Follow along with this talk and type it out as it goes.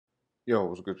Yo,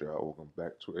 what's good, y'all? Welcome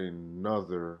back to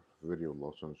another video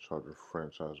Lost on the Charger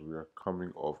franchise. We are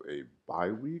coming off a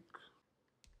bye week.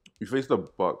 We faced the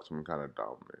Bucks and we kind of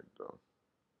dominated them.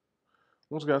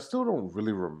 Once again, I still don't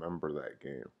really remember that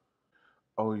game.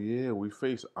 Oh yeah, we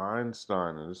faced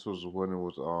Einstein, and this was when it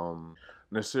was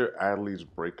Nasir Adley's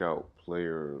breakout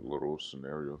player little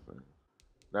scenario thing.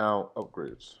 Now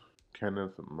upgrades: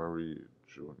 Kenneth Murray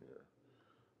Jr.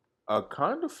 A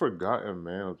kind of forgotten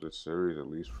man of the series, at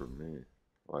least for me.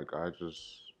 Like I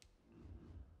just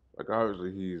Like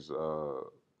obviously he's a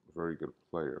very good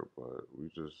player, but we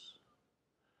just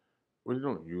really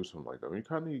don't use him like that. I mean,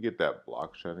 kind of you get that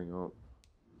block shedding up,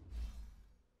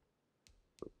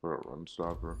 put a run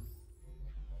stopper,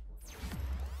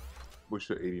 which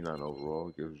the 89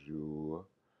 overall gives you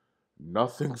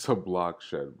nothing to block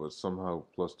shed, but somehow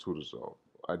 +2 to zone.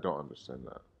 I don't understand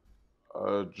that.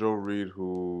 Joe Reed,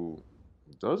 who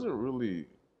doesn't really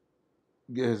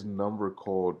get his number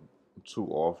called too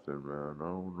often, man. I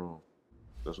don't know.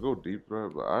 Let's go deep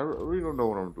threat, but I really don't know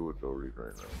what I'm doing with Joe Reed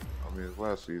right now. I mean, it's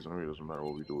last season. I mean, it doesn't matter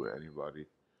what we do with anybody.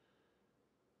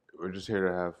 We're just here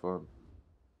to have fun.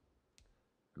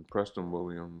 And Preston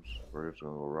Williams, we're just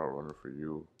gonna go route runner for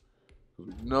you.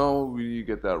 Because we know we need to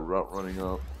get that route running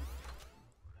up.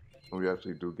 And we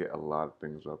actually do get a lot of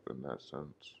things up in that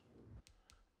sense.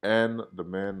 And the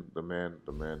man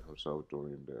himself,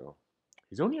 Dorian Dale.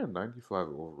 He's only at 95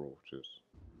 overall, which is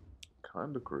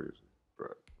kind of crazy.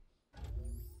 But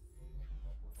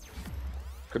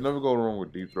could never go wrong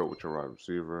with deep threat with your wide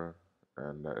receiver.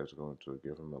 And that is going to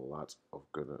give him a lot of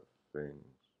good things.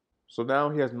 So now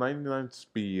he has 99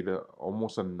 speed,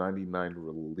 almost a 99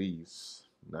 release,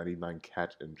 99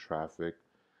 catch in traffic,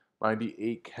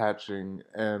 98 catching,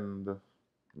 and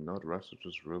the rest are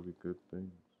just really good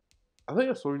things. I think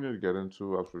that's all we need to get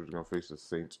into. After we're just gonna face the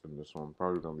Saints in this one.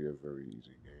 Probably gonna be a very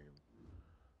easy game.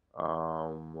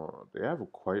 They have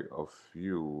quite a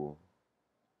few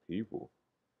people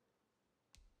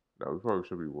that we probably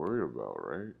should be worried about,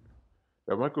 right?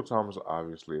 Now, Michael Thomas is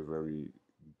obviously a very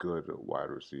good wide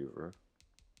receiver.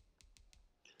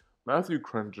 Matthew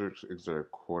Kendricks is their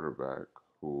quarterback,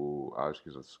 who obviously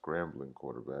is a scrambling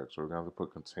quarterback, so we're gonna have to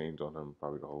put contained on him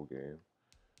probably the whole game.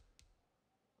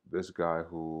 This guy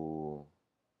who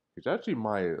he's actually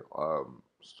my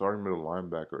starting middle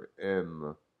linebacker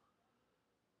in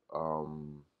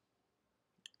um,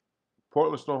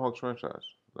 Portland Stonehawks franchise.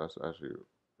 That's actually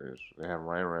they have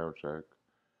Ryan Ramczyk,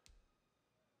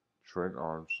 Trent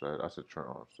Armstead. I said Trent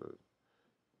Armstead,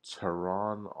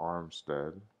 Teron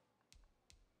Armstead,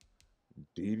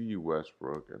 D.D.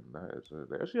 Westbrook, and that is it.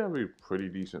 They actually have a pretty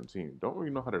decent team. Don't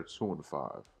really know how they're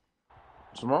 2-5.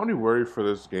 So my only worry for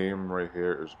this game right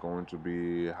here is going to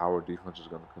be how our defense is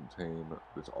going to contain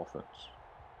this offense.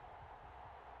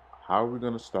 How are we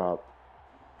going to stop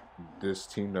this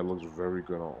team that looks very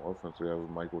good on offense? They have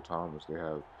Michael Thomas. They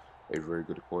have a very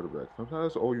good quarterback.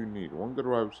 Sometimes that's all you need. One good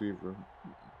wide receiver,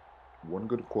 one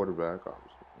good quarterback,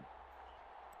 obviously,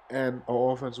 and an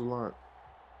offensive line.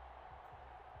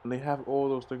 And they have all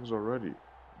those things already.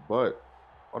 But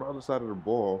on the other side of the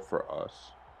ball, for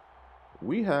us,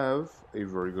 we have a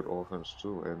very good offense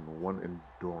too, and one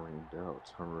enduring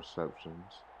doubt. 10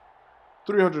 receptions,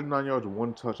 309 yards,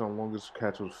 one touchdown. Longest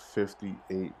catch was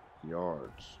 58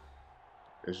 yards.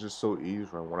 It's just so easy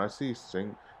for him. When I see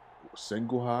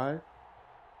single high,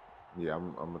 yeah,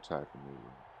 I'm attacking you.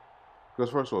 Because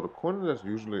first of all, the corner that's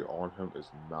usually on him is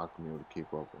not going to be able to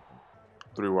keep up with him.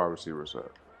 3 wide receiver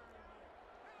set.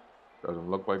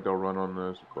 Doesn't look like they'll run on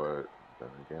this, but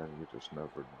then again, you just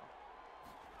never know.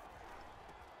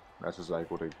 That's exactly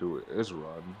what they do. It is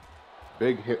run.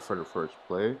 Big hit for the first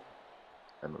play.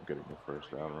 End up getting the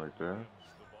first down right there.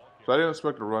 So I didn't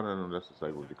expect to run, and that's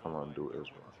exactly what they come out and do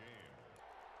is run.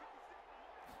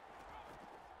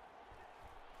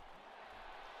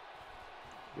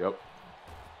 Yep.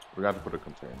 We got to put a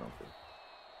contain up there.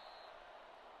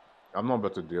 I'm not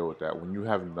about to deal with that. When you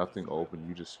have nothing open,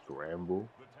 you just scramble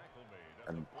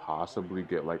and possibly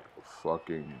get like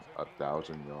fucking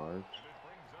 1,000 yards.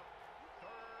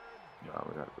 Nah,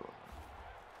 we gotta do it.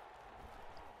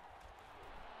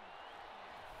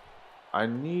 I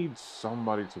need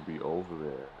somebody to be over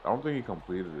there. I don't think he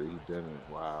completed it. He didn't.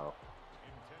 Wow.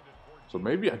 So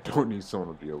maybe I don't need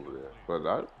someone to be over there. But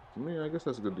I guess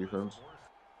that's a good defense.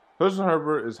 Justin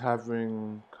Herbert is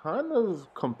having kind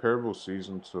of comparable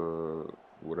season to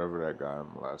whatever that guy on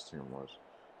the last team was.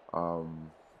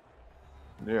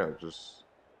 Yeah, just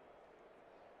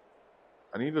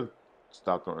I need to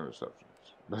stop throwing interceptions.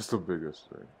 That's the biggest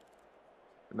thing.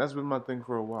 And that's been my thing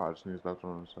for a while. I just need to stop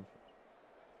throwing interceptions.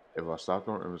 If I stop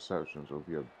throwing interceptions, it'll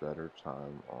be a better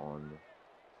time on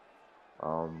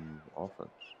Offense.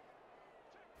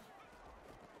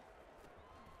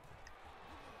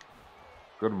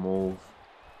 Good move.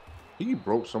 He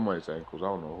broke somebody's ankles. I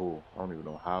don't know who. I don't even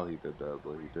know how he did that,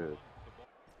 but he did.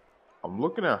 I'm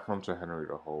looking at Hunter Henry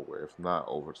the whole way, if not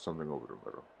over something over the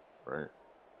middle, right?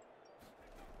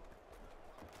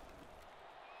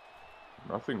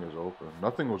 Nothing is open.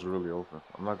 Nothing was really open.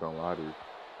 I'm not gonna lie to you.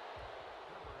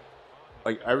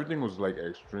 Like everything was like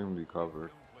extremely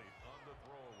covered.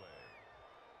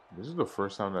 This is the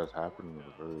first time that's happened in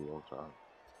a very long time.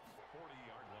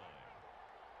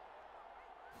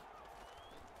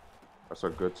 That's a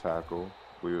good tackle.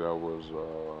 I believe that was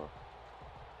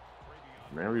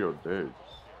Mario Diggs.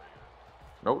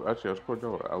 Nope, actually that's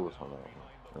Cordell Ellis on that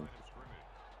one.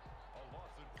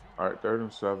 All right, 3rd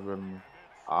and 7.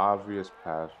 Obvious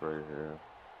pass right here.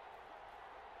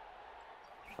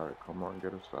 Try to come on,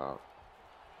 get a stop.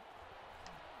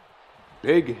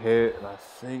 Big hit, and I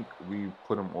think we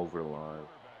put him over the line.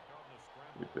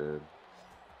 We did.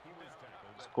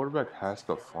 This quarterback has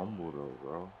to fumble though,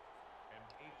 bro.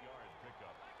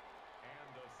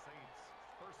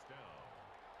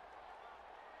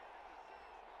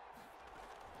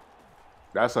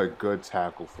 That's a good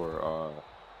tackle for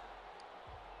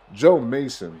Joe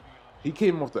Mason. He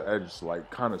came off the edge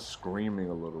like kind of screaming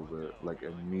a little bit, like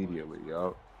immediately.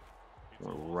 Yup,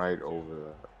 went right over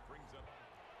that.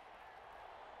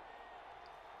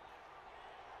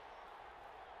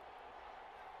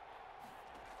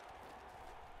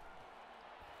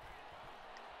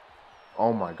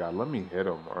 Oh my God, let me hit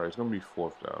him. All right, it's gonna be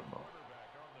 4th down though.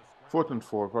 4th and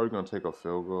 4, probably gonna take a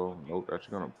field goal. Nope,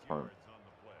 actually gonna punt.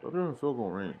 But they're in field goal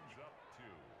range.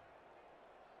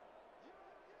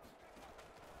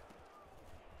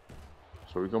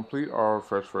 So we complete our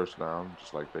first down,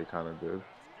 just like they kind of did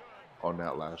on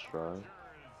that last drive.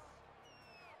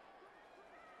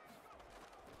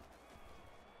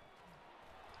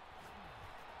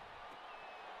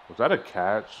 Was that a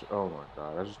catch? Oh my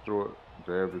God, I just threw it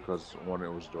there because one,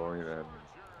 it was Dorian and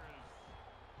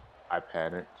I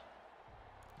panicked.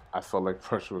 I felt like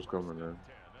pressure was coming in.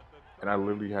 And I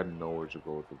literally had nowhere to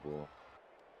go with the ball.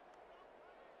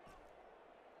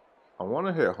 I want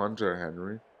to hit Hunter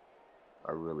Henry.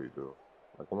 I really do.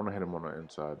 Like, I want to hit him on the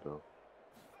inside, though.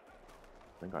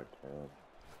 I think I can.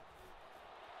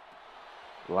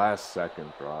 Last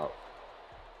second drop.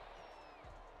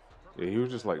 Yeah, he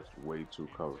was just, like, way too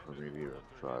covered for me to even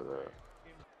try that.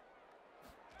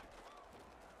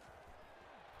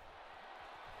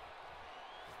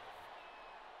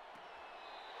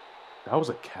 That was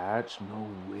a catch? No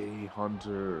way,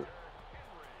 Hunter.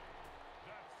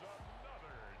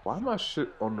 Why my shit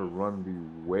on the run be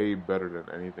way better than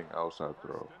anything else I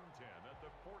throw?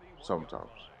 Sometimes.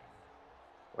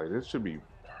 Like, this should be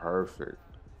perfect.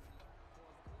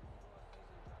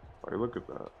 Like, look at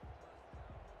that.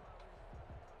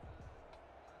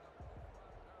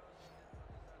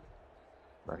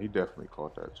 Now, he definitely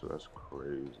caught that, too. That's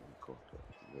crazy. He caught that.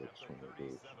 Yeah,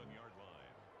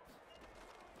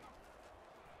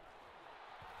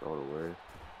 throw it away.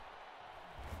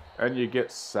 And you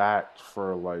get sacked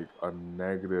for, like, a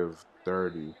negative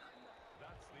 30.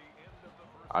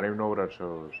 I don't even know what I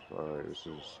chose. Alright, this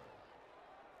is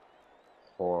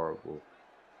horrible.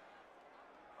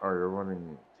 Alright, you're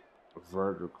running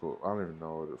vertical. I don't even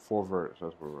know. 4 verts,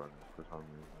 that's what we're running for some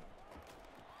reason.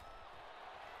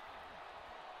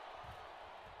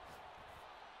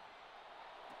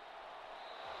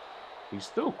 He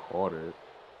still caught it.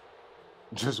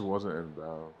 Just wasn't in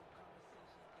bounds.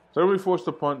 So we forced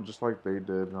a punt just like they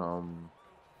did.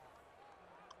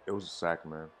 It was a sack,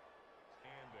 man.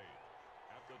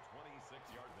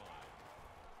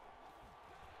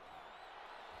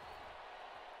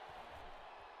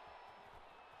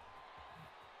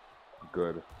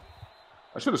 Good.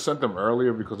 I should have sent them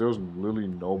earlier because there was literally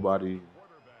nobody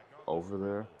over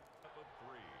there.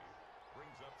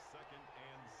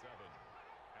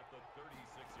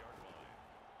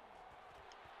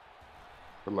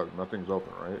 But look, nothing's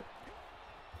open, right?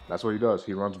 That's what he does.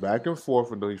 He runs back and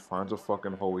forth until he finds a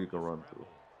fucking hole he can run through.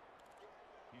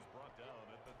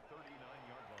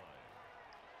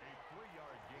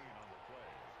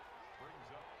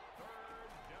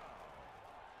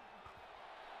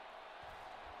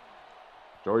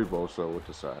 Joey Bosa with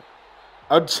the sack.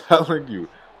 I'm telling you,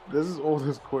 this is all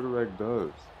this quarterback does.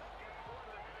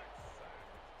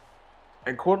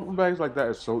 And quarterbacks like that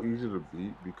is so easy to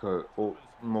beat because, well,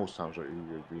 most times are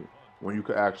easier to beat when you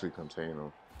can actually contain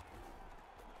them.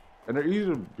 And they're easy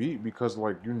to beat because,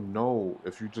 like, you know,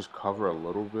 if you just cover a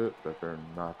little bit, that they're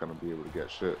not going to be able to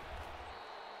get shit.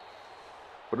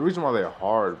 But the reason why they're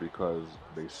hard because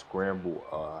they scramble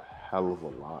a hell of a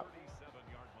lot.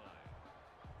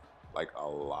 Like a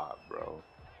lot, bro.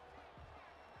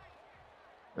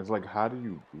 It's like, how do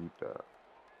you beat that?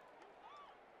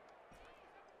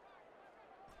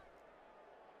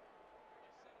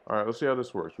 All right, let's see how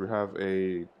this works. We have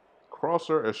a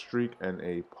crosser, a streak, and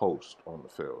a post on the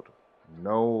field.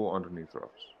 No underneath roughs.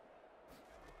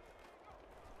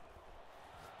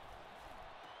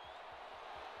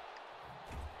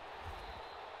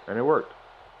 And it worked.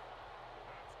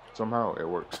 Somehow it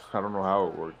worked. I don't know how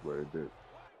it worked, but it did.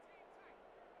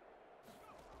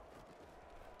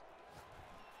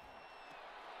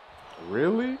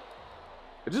 Really?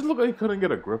 It just looked like he couldn't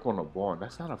get a grip on the ball. And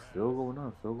that's not a field goal, not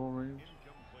a field goal range?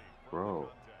 Bro.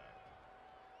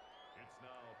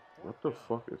 What the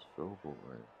fuck is field goal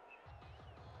range?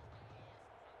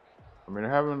 I mean,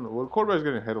 the quarterback's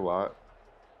getting hit a lot.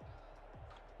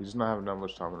 He's just not having that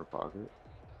much time in the pocket.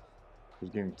 He's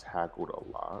getting tackled a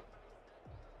lot.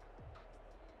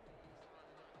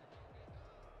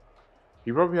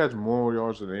 He probably has more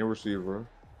yards than any receiver,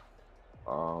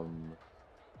 um,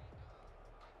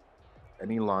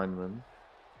 any lineman,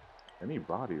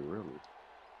 anybody really.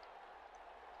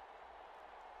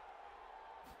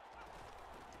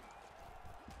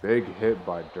 Big hit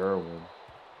by Derwin.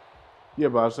 Yeah,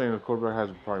 but I was saying the quarterback has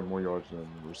probably more yards than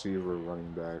receiver,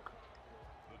 running back,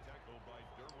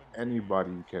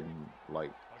 anybody you can like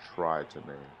try to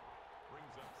name.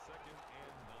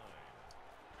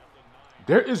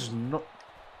 There is no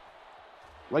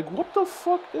like what the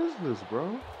fuck is this,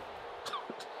 bro?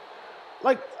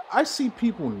 Like I see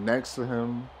people next to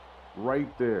him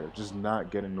right there just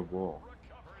not getting the ball.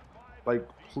 Like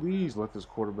please let this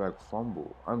quarterback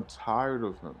fumble. I'm tired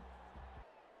of him.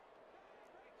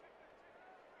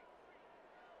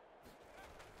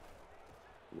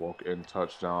 Walk in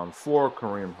touchdown for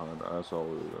Kareem Hunt. That's all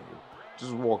we're gonna do.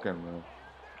 Just walk in, man.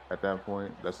 At that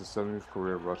point, that's his 70th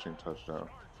career rushing touchdown.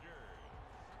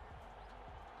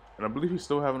 And I believe he's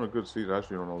still having a good season. I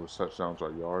actually don't know if his touchdowns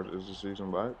or yards is the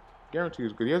season, but I guarantee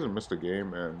he's good. He hasn't missed a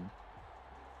game, and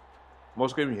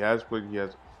most games he has played, he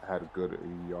has had good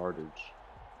yardage.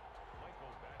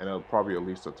 And it'll probably at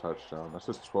least a touchdown. That's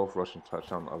his 12th rushing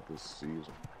touchdown of this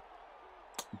season.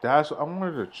 I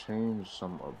wanted to change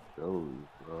some abilities,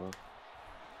 bro.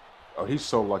 Oh, he's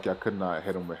so lucky I could not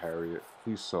hit him with Harriet.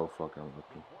 He's so fucking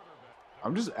lucky.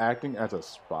 I'm just acting as a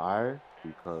spy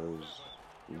because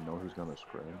you know he's gonna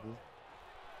scramble.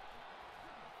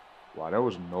 Wow, there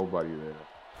was nobody there.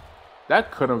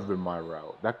 That could have been my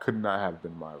route. That could not have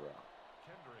been my route.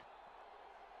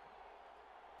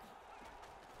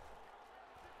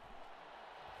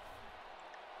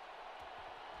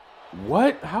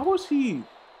 What? How was he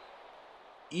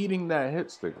eating that hit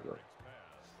stick though?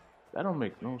 That don't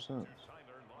make no sense.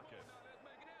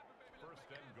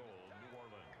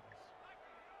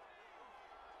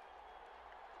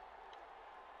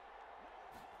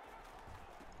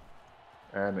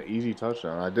 And an easy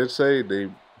touchdown. I did say they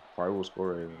probably will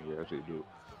score it. Yeah, they do.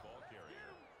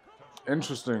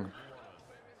 Interesting.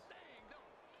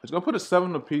 It's gonna put a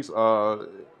 7 apiece.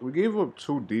 We gave up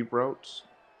 2 deep routes,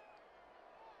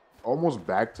 almost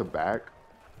back to back,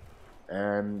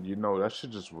 and you know that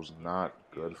shit just was not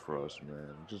good for us,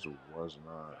 man. It just was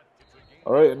not.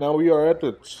 All right, now we are at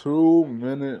the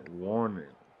 2-minute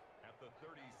warning.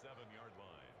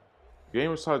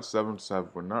 Game is tied 7-7.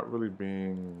 We're not really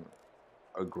being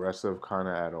aggressive, kind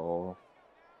of at all.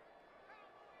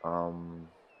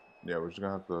 Yeah, we're just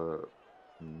gonna have to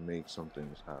make some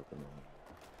things happen.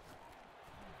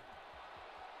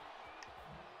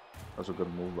 That's a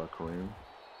good move by Kareem.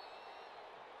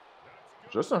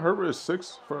 Justin Herbert is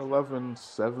 6 for 11,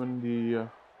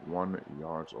 71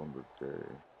 yards on the day.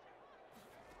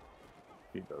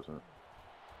 He doesn't.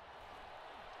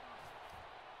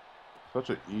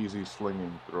 Such an easy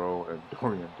slinging throw, and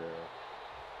Dorian Dare.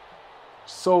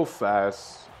 So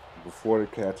fast before the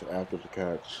catch, after the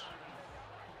catch.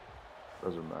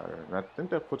 Doesn't matter. And I think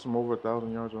that puts him over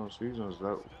 1,000 yards on the season. Is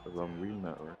that, if I'm reading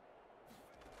that right?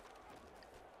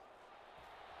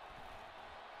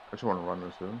 I just want to run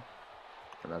this in.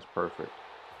 And that's perfect.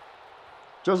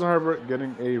 Justin Herbert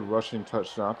getting a rushing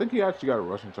touchdown. I think he actually got a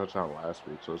rushing touchdown last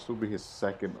week, so this will be his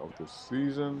 2nd of the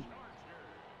season.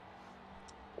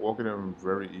 Walking him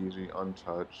very easy,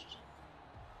 untouched.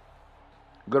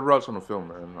 Good routes on the film,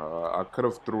 man. I could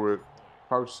have threw it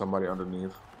probably to somebody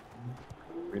underneath.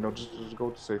 You know, just go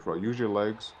with the safe route. Use your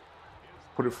legs.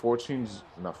 Put it 14,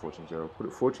 not 14-0. Put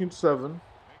it 14-7.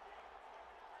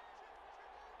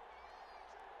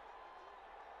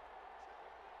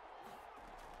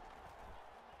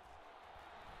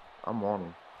 I'm on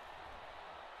him.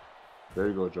 There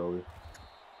you go, Joey.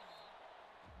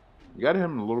 You got to hit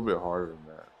him a little bit harder than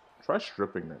that. Try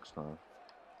stripping next time.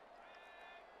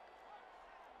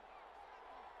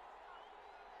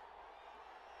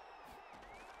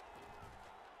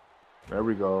 There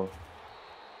we go.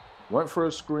 Went for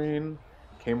a screen,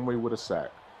 came away with a sack.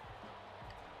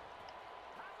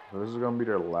 So this is going to be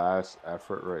their last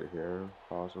effort right here,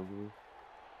 possibly.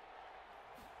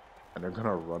 And they're going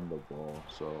to run the ball.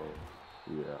 So,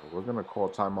 yeah, we're going to call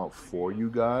timeout for you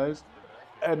guys.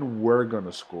 And we're going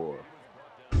to score.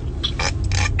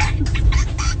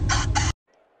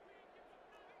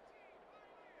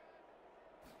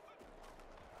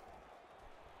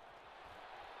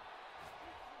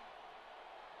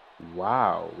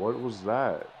 Wow, what was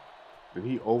that? Did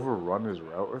he overrun his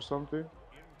route or something?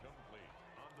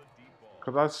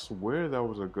 Because I swear that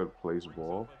was a good place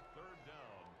ball.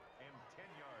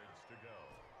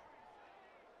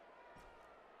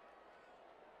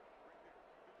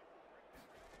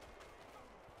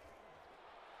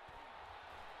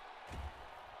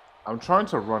 I'm trying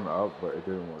to run up, but it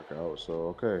didn't work out.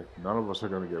 So, okay, none of us are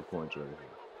going to get points right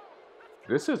here.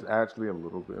 This is actually a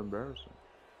little bit embarrassing.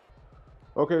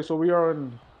 Okay, so we are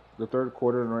in the third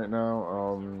quarter right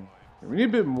now. We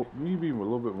need to be a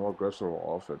little bit more aggressive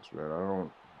on offense, man.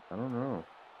 I don't know.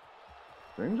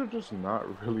 Things are just not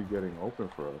really getting open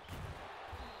for us.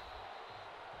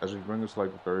 As we bring us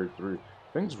like 33,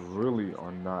 things really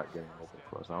are not getting open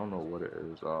for us. I don't know what it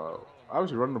is.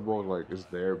 Obviously running the ball like is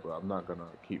there, but I'm not gonna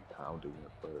keep pounding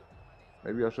it. But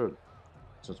maybe I should,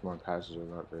 since my passes are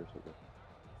not there today.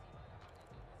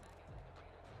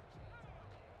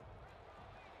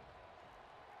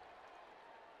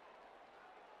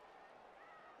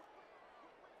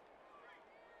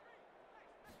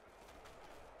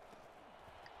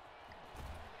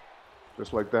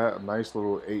 Just like that, a nice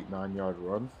little 8-9 yard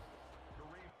run.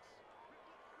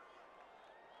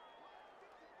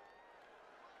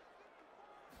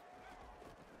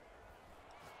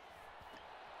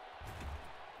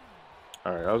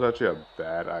 Alright, that was actually a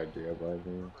bad idea by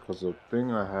me. Because the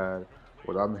thing I had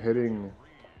was I'm hitting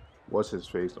what's his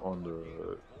face on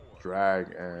the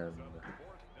drag, and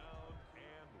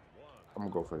I'm gonna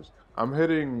go first. I'm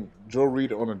hitting Joe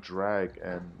Reed on a drag,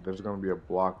 and there's gonna be a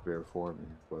block there for me,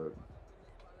 but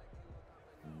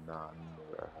nah, none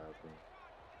of that happened.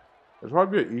 It's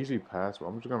probably an easy pass, but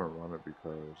I'm just gonna run it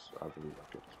because I believe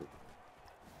I get to.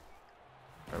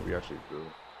 And we actually do.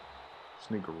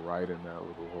 Sneak right in that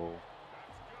little hole.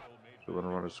 So we're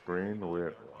gonna run a screen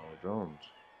with Jones.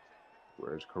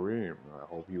 Where's Kareem? I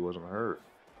hope he wasn't hurt.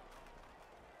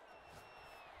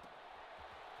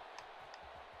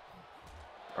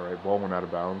 Alright, ball went out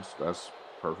of bounds. That's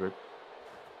perfect.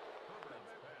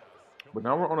 But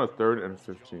now we're on a 3rd and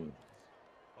 15.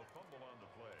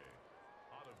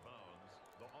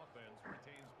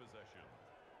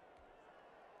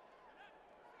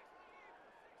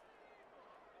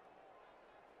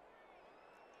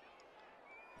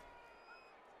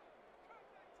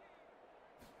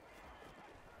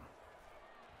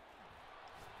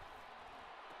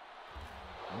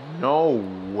 No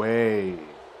way.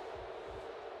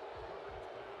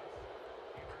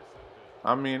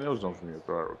 I mean, it was done for me to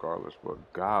throw it regardless,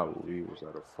 but golly, was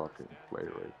that a fucking play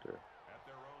right there.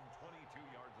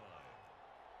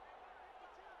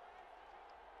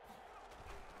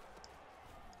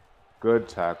 Good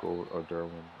tackle of Derwin.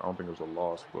 I don't think it was a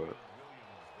loss, but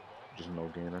just no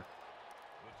gainer.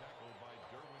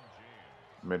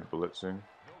 Mid blitzing.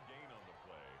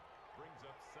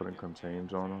 Putting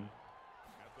contains on him.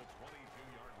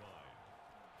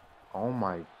 Oh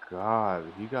my god,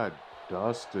 he got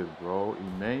dusted, bro.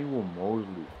 Emmanuel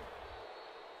Mosley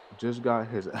just got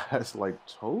his ass like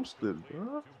toasted,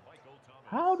 bro.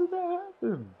 How did that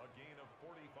happen?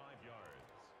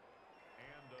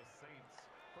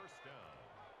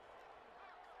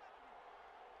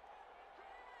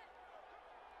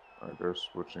 Alright, they're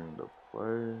switching the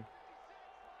play.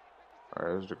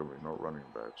 Alright, there's gonna be no running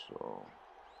back, so.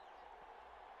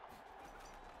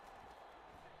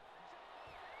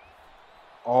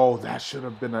 Oh, that should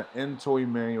have been an into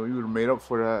Emmanuel. You would have made up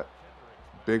for that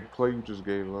big play you just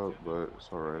gave up, but it's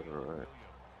alright, alright.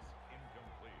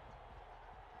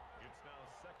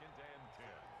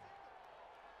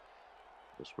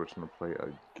 They're switching the play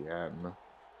again.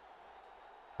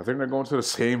 I think they're going to the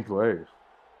same play.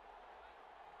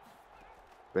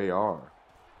 They are.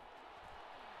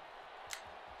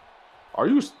 Are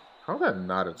you? How's that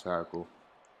not a tackle?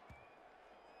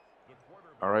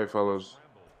 All right, fellas.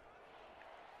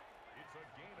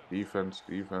 Defense,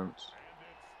 defense.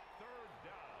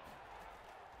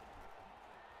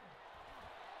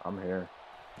 I'm here.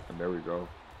 And there we go.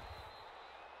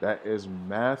 That is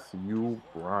Matthew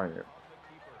Bryant.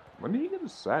 When did he get a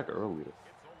sack earlier?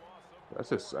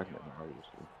 That's his second,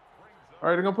 obviously. All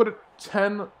right, they're going to put it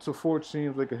 10-14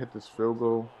 if they can hit this field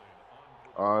goal.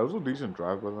 It was a decent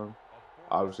drive by them.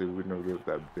 Obviously, we never get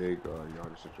that big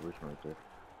yardage situation right there.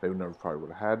 They would never probably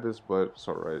would have had this, but it's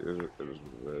all right. It is what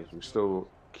it is. We still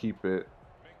keep it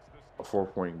a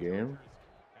 4-point game.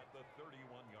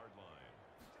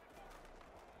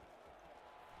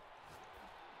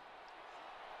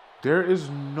 There is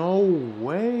no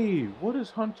way. What is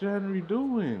Hunter Henry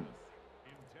doing?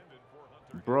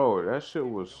 Bro, that shit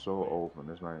was so open.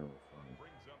 It's not even funny.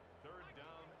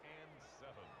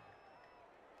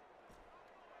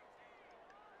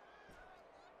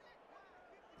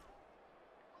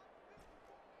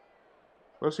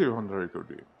 Let's see if Hunter Henry could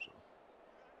redeem. So.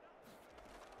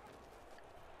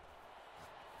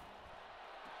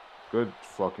 Good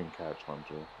fucking catch,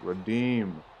 Hunter.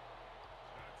 Redeem.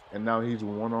 And now he's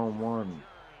one-on-one.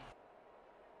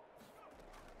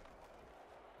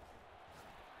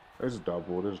 It's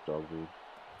doubled. It's doubled.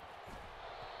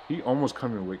 He almost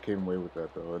came away with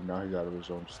that, though. And now he's out of his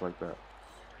zone just like that.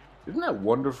 Isn't that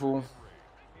wonderful?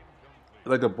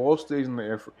 Like, the ball stays in the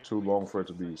air for too long for it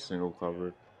to be single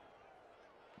covered.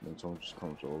 And then someone just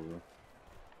comes over.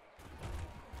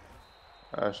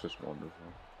 That's just wonderful.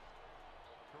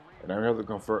 And now we have to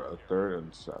convert a 3rd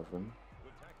and 7.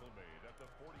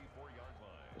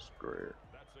 That's great.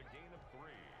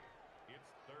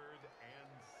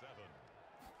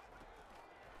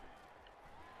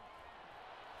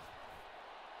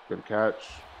 Good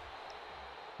catch.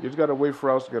 You just gotta wait for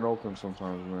us to get open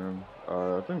sometimes, man.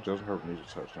 I think Justin Herbert needs a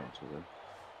touchdown today.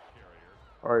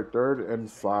 All right, 3rd and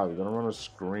 5. We're gonna run a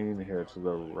screen here to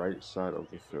the right side of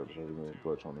the field. So we're gonna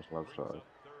blitz on this left side.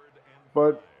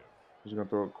 But he's gonna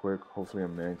throw it quick. Hopefully a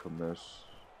man can miss.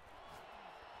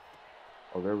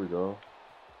 Oh, there we go.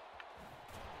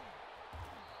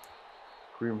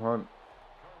 Kareem Hunt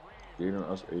gaining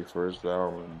us a 1st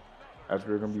down as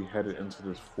we're gonna be headed into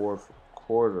this 4th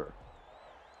quarter.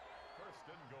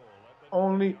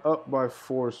 Only up by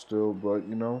 4 still, but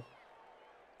you know,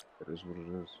 it is what it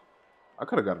is. I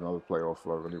could have got another play off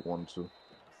if I really wanted to.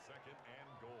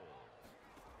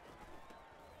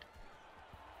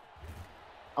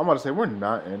 I'm about to say, we're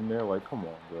not in there. Like, come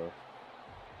on, bro.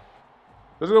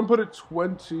 This is going to put it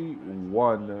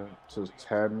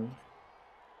 21-10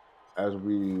 as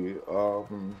we,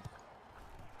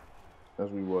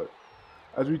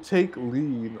 As we take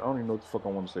lead. I don't even know what the fuck I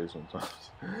want to say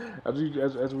sometimes.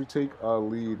 as we take a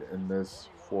lead in this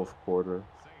 4th quarter,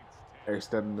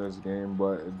 extending this game,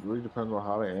 but it really depends on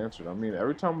how they answered. I mean,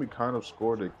 every time we kind of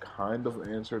scored, they kind of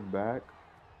answered back.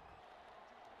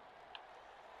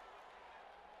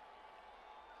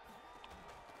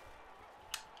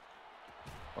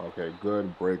 Okay,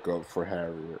 good breakup for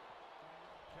Harriet.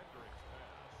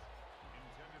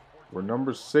 We're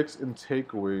number 6 in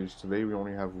takeaways. Today we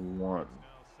only have 1.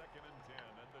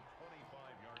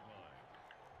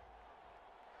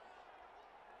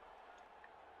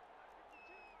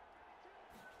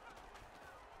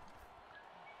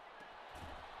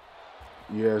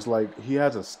 Yeah, it's like he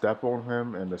has a step on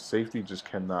him, and the safety just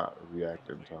cannot react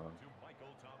in time.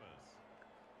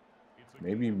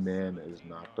 Maybe man is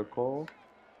not the call.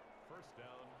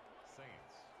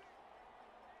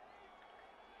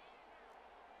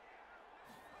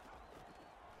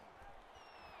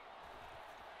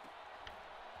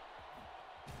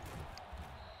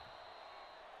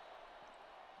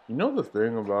 You know the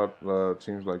thing about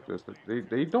teams like this, that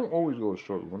they don't always go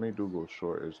short. When they do go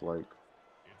short, it's like,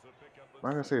 I'm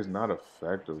not gonna say it's not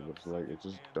effective, but it's like it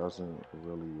just doesn't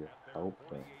really help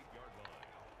them.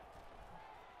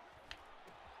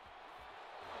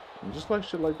 And just like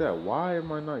shit like that, why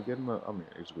am I not getting I mean,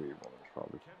 it's weird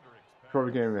moments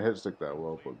probably can't even hit stick that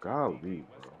well, but golly,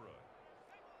 bro.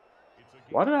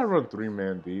 Why did I run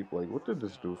 3-man deep? Like, what did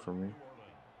this do for me?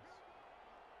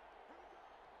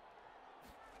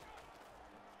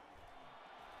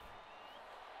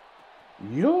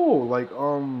 Yo, like,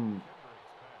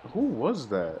 who was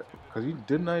that? Because he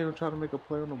did not even try to make a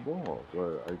play on the ball,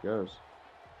 but I guess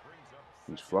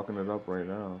he's fucking it up right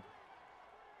now.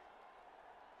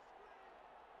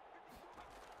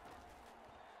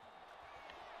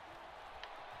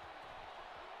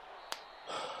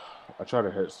 I try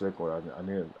to hit stick, but I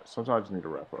need. Sometimes I just need to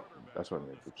wrap up. That's what I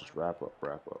need. Just wrap up,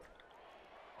 wrap up.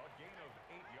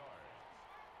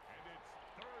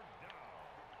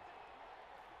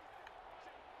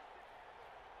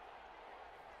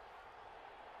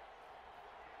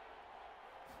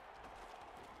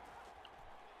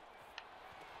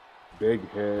 Big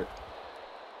hit.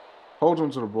 Holds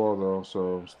on to the ball though,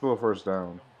 so still a 1st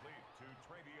down.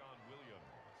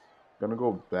 Gonna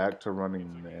go back to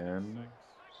running man.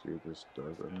 See if this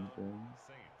does anything.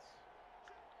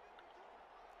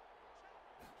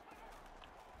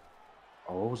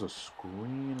 Oh, it was a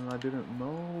screen and I didn't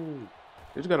know.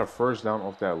 He just got a first down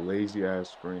off that lazy ass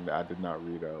screen that I did not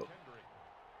read out.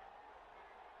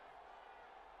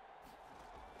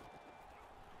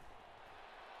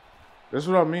 This is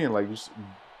what I mean. Like,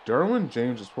 Derwin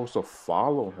James is supposed to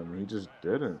follow him, and he just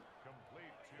didn't.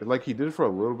 Like, he did it for a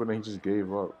little bit, and he just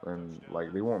gave up. And,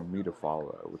 like, they want me to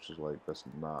follow that, which is, like, that's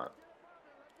not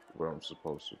what I'm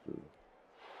supposed to do.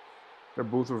 They're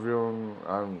booth reviewing.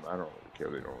 I don't really care.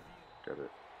 They don't get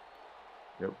it.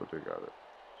 Yep, but they got it.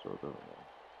 So it doesn't matter.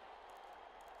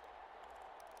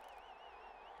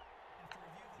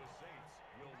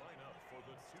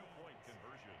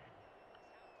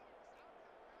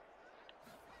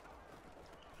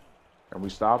 And we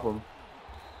stop them.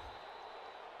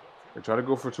 They try to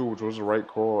go for two, which was the right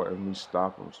call, and we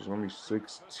stop them. So it's going to be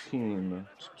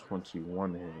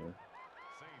 16-21 here.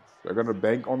 They're going to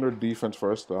bank on their defense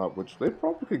for a stop, which they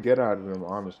probably could get out of them,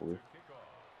 honestly. It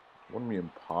wouldn't be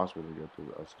impossible to get to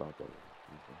a stop out of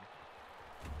defense.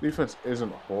 Defense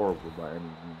isn't horrible by any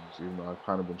means, even though I've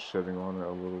kind of been shitting on it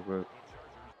a little bit.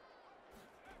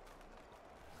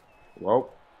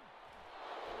 Well,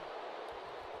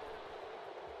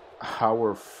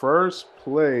 our first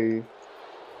play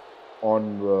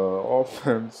on the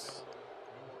offense,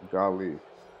 golly,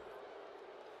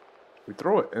 we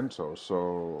throw it into,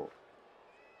 so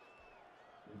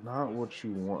not what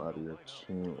you want out of your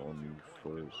team on the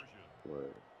first play.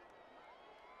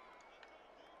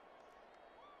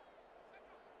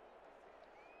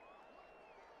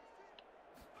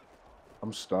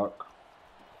 I'm stuck.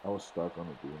 I was stuck on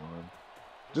the D line.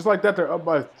 Just like that, they're up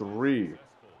by 3.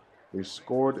 They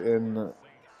scored in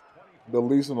the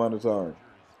least amount of time.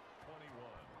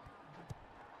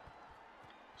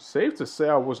 Safe to say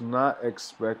I was not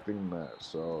expecting that.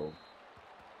 So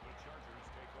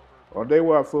on day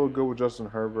where I feel good with Justin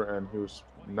Herbert, and he was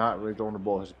not really throwing the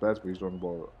ball his best, but he's throwing the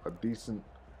ball a decent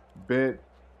bit.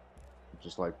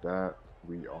 Just like that,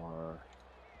 we are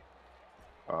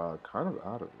kind of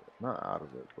out of it. Not out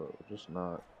of it, but we're just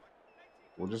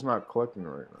not collecting it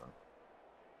right now.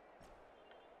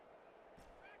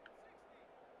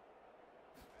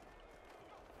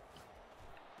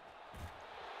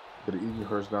 Get an easy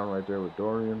first down right there with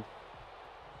Dorian.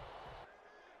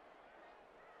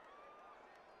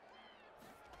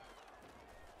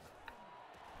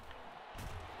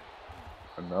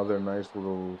 Another nice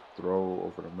little throw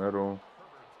over the middle.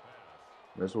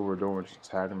 That's what we're doing, we're just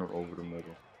tagging them over the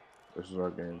middle. This is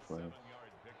our game plan.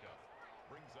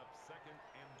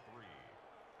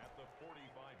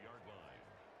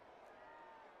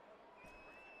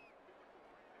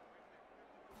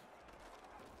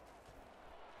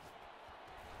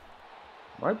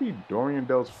 Might be Dorian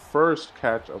Dell's first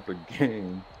catch of the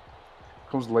game.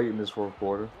 Comes late in this fourth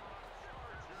quarter.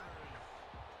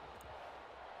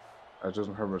 As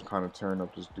Justin Herbert's kind of tearing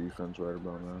up this defense right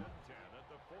about now.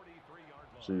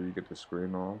 So you get the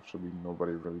screen off. Should be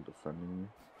nobody really defending you.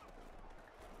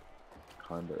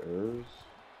 Kinda is.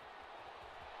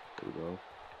 There we go.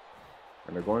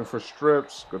 And they're going for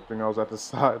strips. Good thing I was at the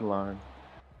sideline.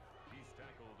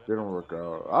 Didn't work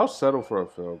out. I'll settle for a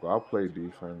field goal. I'll play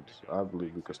defense. I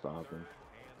believe we could stop him.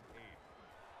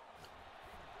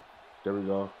 There we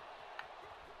go.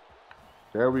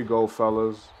 There we go,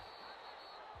 fellas.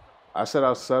 I said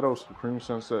I'll settle.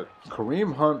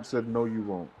 Kareem Hunt said, no, you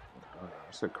won't. I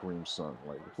said Kareem's son.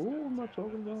 Like, who am I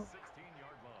talking about?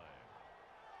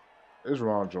 It's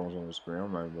Ron Jones on the screen.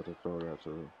 I'm not even about to throw that to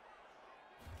him.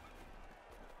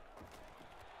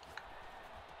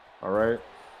 All right.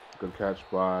 Good catch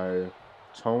by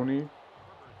Tony.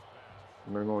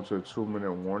 I'm going to go into a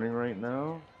 2-minute warning right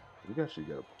now. We can actually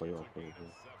get a playoff over here.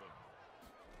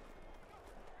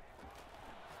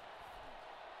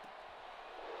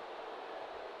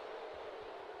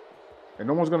 And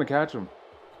no one's going to catch him.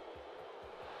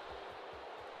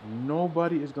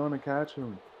 Nobody is going to catch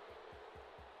him.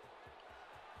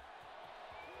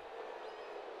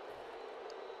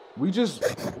 We just...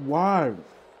 Why?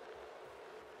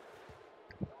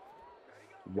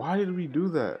 Why did we do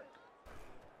that?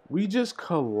 We just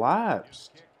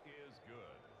collapsed.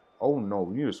 Oh, no.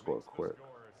 We need to score quick.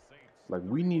 Like,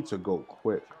 we need to go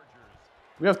quick.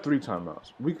 We have 3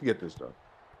 timeouts. We could get this done.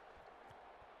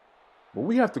 But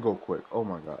we have to go quick. Oh,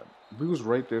 my God. We was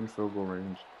right there in field goal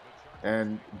range.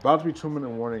 And about to be 2-minute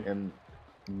warning. And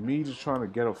me just trying to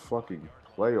get a fucking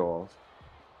playoff.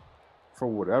 For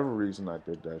whatever reason I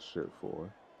did that shit for.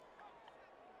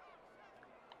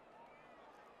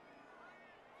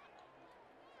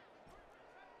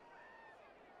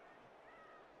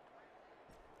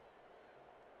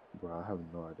 Bro, I have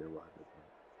no idea why I did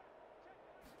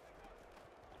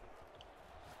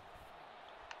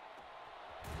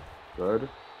that. Good.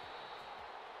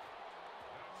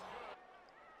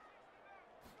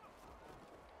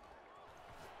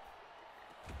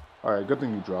 All right, good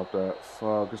thing you dropped that.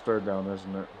 Fuck, it's third down,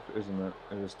 isn't it? Isn't it?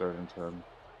 It is third and 10.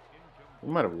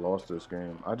 We might have lost this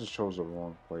game. I just chose the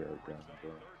wrong player again,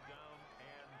 bro.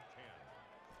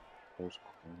 Post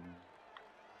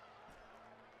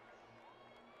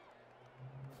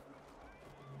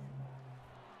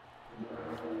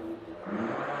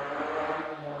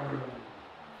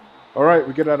All right,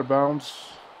 we get out of bounds.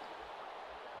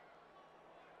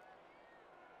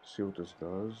 See what this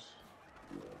does.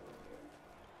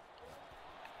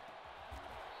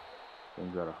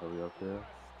 Then we gotta hurry up here.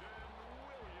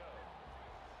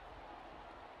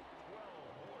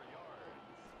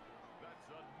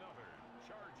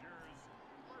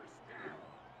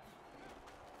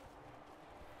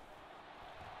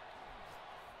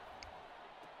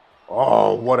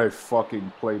 Oh, what a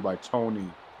fucking play by Tony.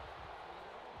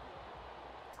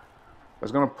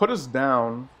 That's going to put us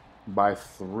down by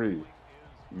 3.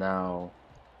 Now,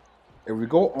 if we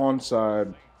go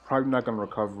onside, probably not going to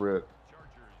recover it.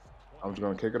 I'm just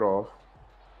going to kick it off.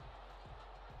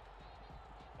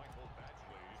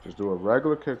 Just do a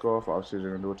regular kickoff. Obviously,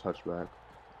 they're going to do a touchback.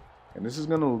 And this is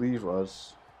going to leave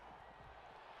us.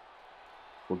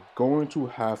 We're going to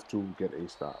have to get a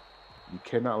stop. You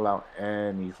cannot allow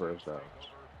any first downs.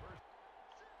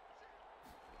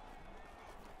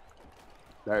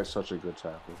 That is such a good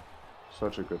tackle.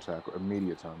 Such a good tackle.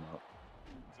 Immediate timeout.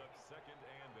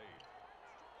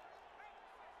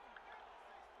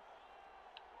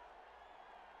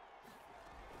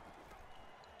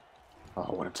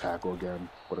 Oh, what a tackle again.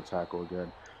 What a tackle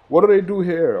again. What do they do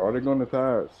here? Are they going to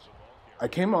pass? I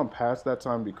came on pass that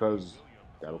time because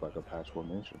that looked like a patch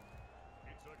formation.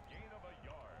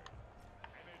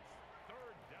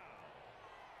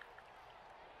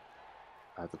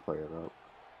 I have to play it up.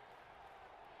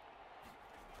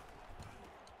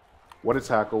 What a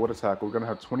tackle. What a tackle. We're going to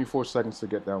have 24 seconds to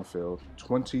get downfield.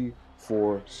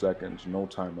 24 seconds. No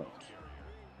timeouts.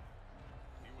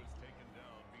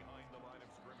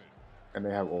 And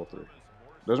they have all 3.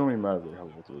 Doesn't really matter if they have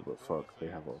all 3, but fuck, they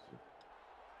have all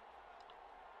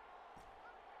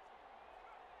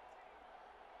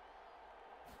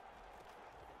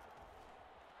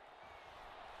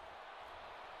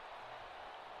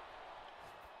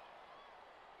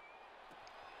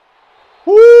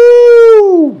 3.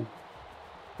 Woo!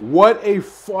 What a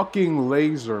fucking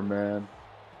laser, man.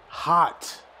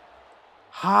 Hot.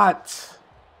 Hot.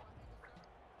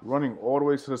 Running all the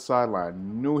way to the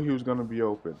sideline. Knew he was going to be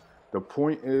open. The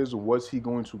point is, was he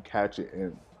going to catch it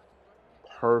in?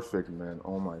 Perfect, man.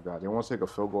 Oh, my God. They want to take a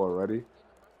field goal already?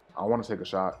 I want to take a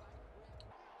shot.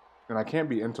 And I can't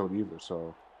be intoed either,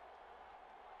 so.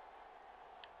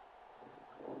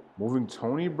 Moving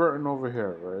Tony Burton over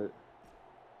here, right?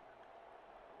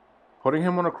 Putting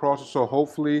him on a crosser, so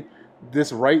hopefully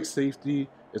this right safety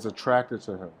is attracted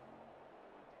to him.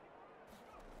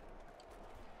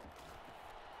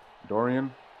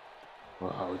 Dorian.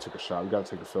 Oh, we took a shot. We got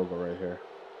to take a field goal right here.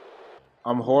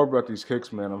 I'm horrible at these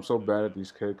kicks, man. I'm so bad at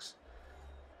these kicks.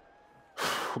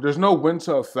 There's no wind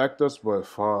to affect us, but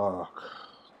fuck.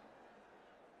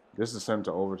 This is sent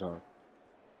to overtime.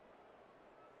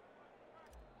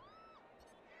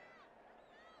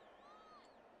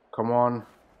 Come on.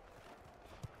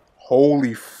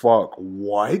 Holy fuck.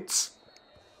 What?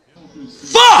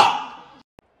 Fuck!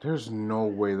 There's no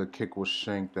way the kick was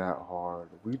shanked that hard.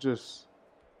 We just...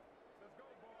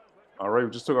 Alright,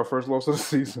 we just took our first loss of the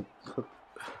season.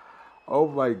 Oh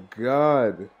my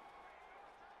god.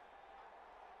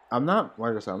 I'm not,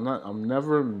 like I said, I'm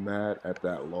never mad at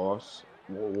that loss.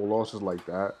 Losses like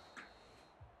that.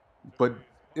 But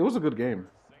it was a good game.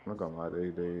 I'm not gonna lie.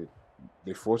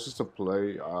 They forced us to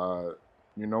play.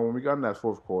 You know, when we got in that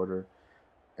fourth quarter,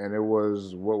 and it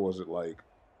was, what was it, like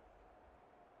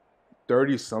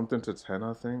 30 something to 10,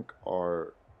 I think,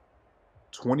 or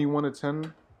 21 to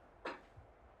 10,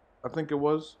 I think it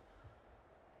was.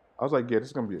 I was like, yeah, this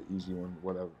is gonna be an easy one,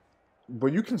 whatever.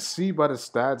 But you can see by the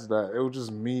stats that it was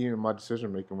just me and my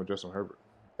decision making with Justin Herbert.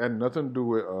 It had nothing to do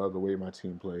with the way my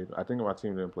team played. I think my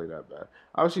team didn't play that bad.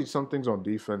 Obviously, some things on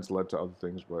defense led to other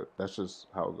things, but that's just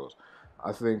how it goes.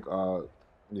 I think,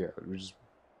 yeah, we just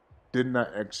did not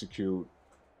execute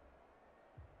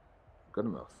good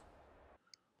enough.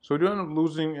 So we did end up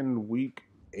losing in week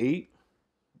 8.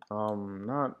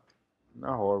 Not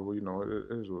horrible. You know,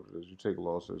 it is what it is. You take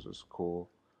losses. It's cool.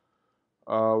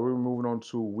 We're moving on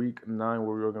to week 9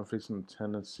 where we're going to face the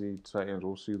Tennessee Titans.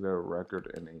 We'll see their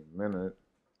record in a minute.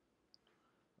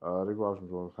 They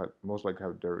most likely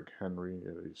have Derrick Henry.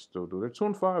 Yeah, they still do. They're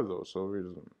 2-5 though, so it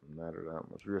doesn't matter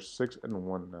that much. We are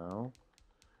 6-1 now.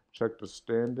 Check the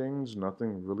standings.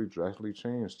 Nothing really drastically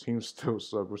changed. Teams still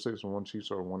suck. We're 6-1. Chiefs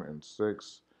are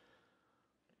 1-6.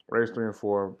 Raiders 3 and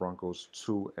 4, Broncos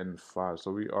 2 and 5.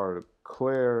 So we are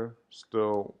clear,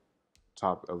 still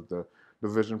top of the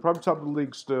division, probably top of the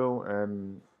league still,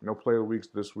 and no player of the weeks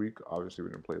this week. Obviously, we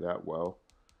didn't play that well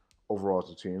overall as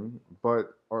a team,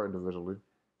 but or individually.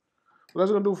 But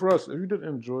that's gonna do it for us. If you did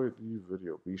enjoy the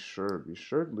video, be sure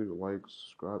to leave a like,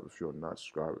 subscribe if you're not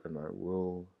subscribed, and I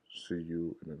will see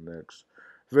you in the next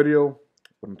video.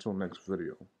 But until next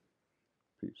video,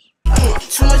 peace.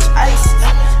 Too much ice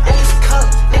in this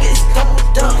cup.